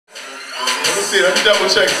see. Let me double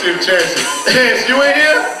check to see if Chance is. Chance, you in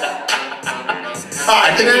here?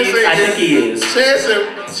 I think he is. Chance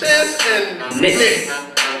and Nick.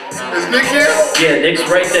 Is Nick here? Yeah, Nick's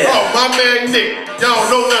right there. Oh, my man Nick. Y'all don't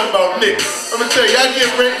know nothing about Nick. Let me tell you, y'all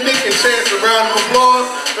give Nick and Chance a round of applause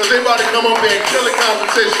because they about to come up here and kill the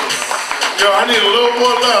competition. Yo, I need a little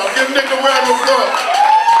more love. Give Nick a round of applause.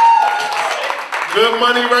 Good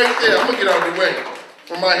money right there. I'm gonna get out of the way.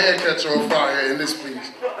 For my hair catcher on fire in this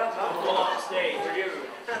piece.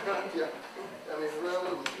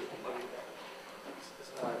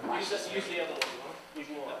 Use the other one.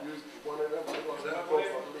 Use one of them.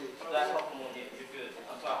 That couple one, yeah, you're good.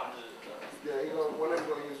 I'm talking to yeah, you know, one of them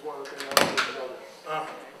gonna use one thing, I'll use the other.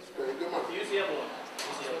 Good money. Use the other one.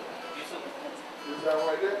 Use that one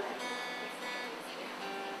right there?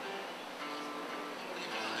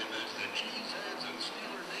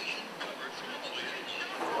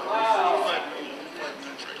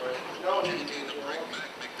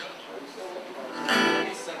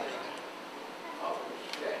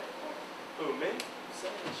 Who, me?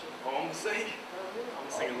 Oh, I'm gonna sing? I'm gonna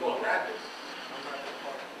sing a little rap.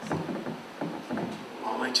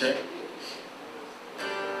 Oh, mic check.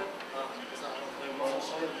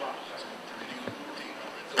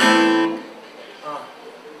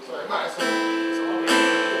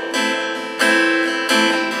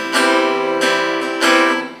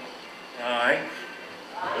 Alright.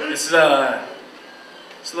 This is a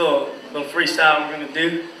little freestyle we're gonna do.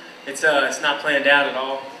 It's not planned out at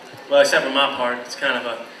all. Well, except for my part. It's kind of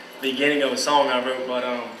a beginning of a song I wrote, but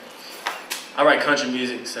I write country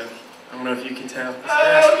music, so I don't know if you can tell.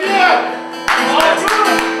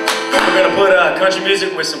 We're gonna put country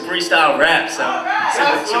music with some freestyle rap, so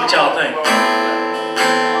see what y'all think.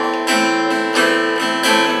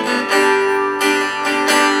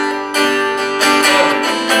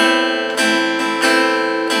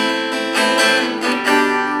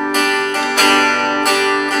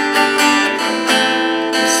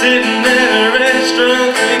 Sitting at a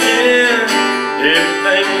restaurant again,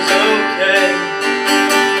 everything was okay.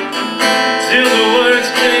 Till the words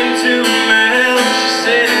came to my mouth, she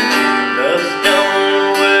said, love's gone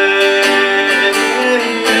away.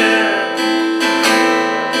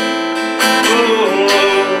 Oh,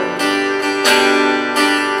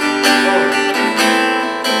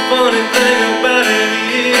 the funny thing about it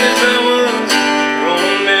is I was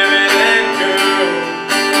gonna marry that girl.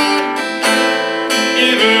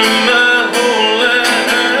 Give her my whole life,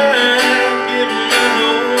 give her my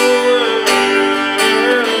whole world.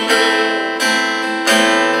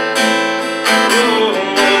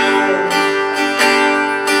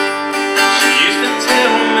 She used to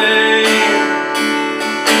tell me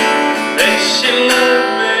that she loved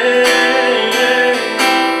me.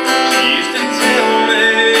 She used to tell me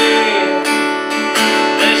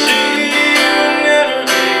that she would never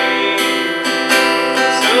leave.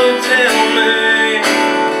 So tell me,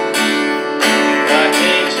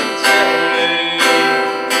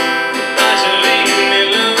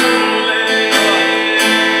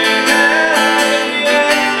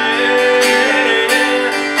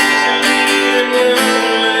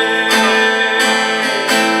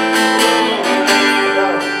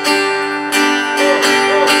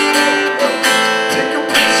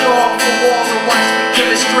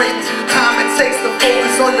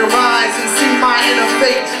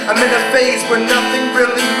 I'm in a phase where nothing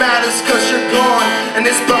really matters cause you're gone. And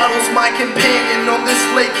this bottle's my companion on this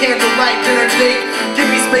late candlelight dinner date. Give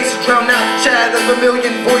me space to drown out the chat of a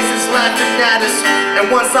million voices laughing at us.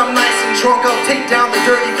 And once I'm nice and drunk, I'll take down the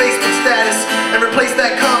dirty Facebook status and replace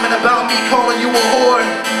that comment about me calling you a whore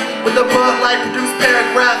with a Bud Light produced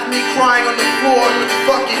paragraph, me crying on the floor. But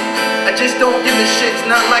fuck it, I just don't give a shit, it's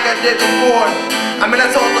not like I did before. I mean, I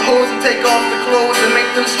told the hoes and take off the clothes and make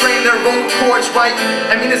them strain their vocal cords right.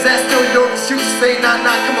 I mean, is that still your excuse to say not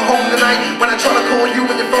coming home tonight? When I try to call you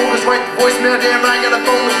and your phone is right, the voicemail, damn right, I got a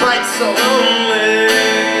phone to bite, so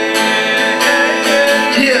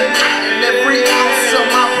yeah, and every ounce of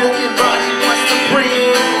my broken body wants to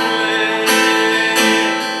breathe.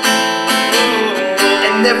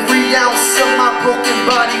 And every ounce of my broken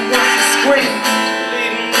body wants to scream.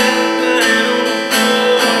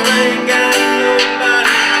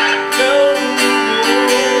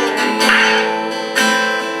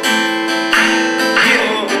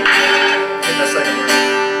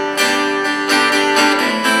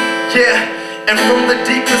 And from the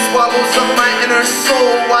deepest wallows of my inner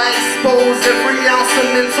soul, I expose every ounce of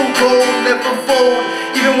mental gold, never fold.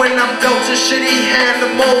 Even when I'm dealt a shitty hand to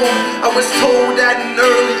mold. I was told at an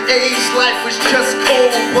early age life was just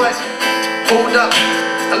cold, but Hold up,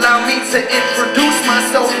 allow me to introduce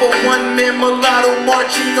myself. A one-man mulatto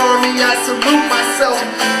marching army, I salute myself.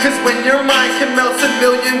 Cause when your mind can melt a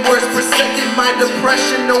million words per second, my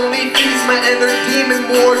depression only feeds my inner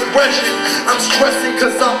demon, more aggression. I'm stressing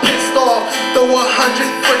cause I'm pissed off. Throw 100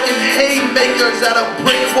 freaking haymakers at a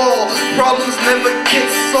brick wall. Problems never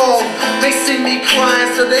get solved. They see me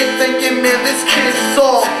crying, so they thinking, man, this kid's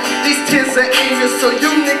soft. These tears are anger, so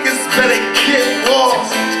you niggas better get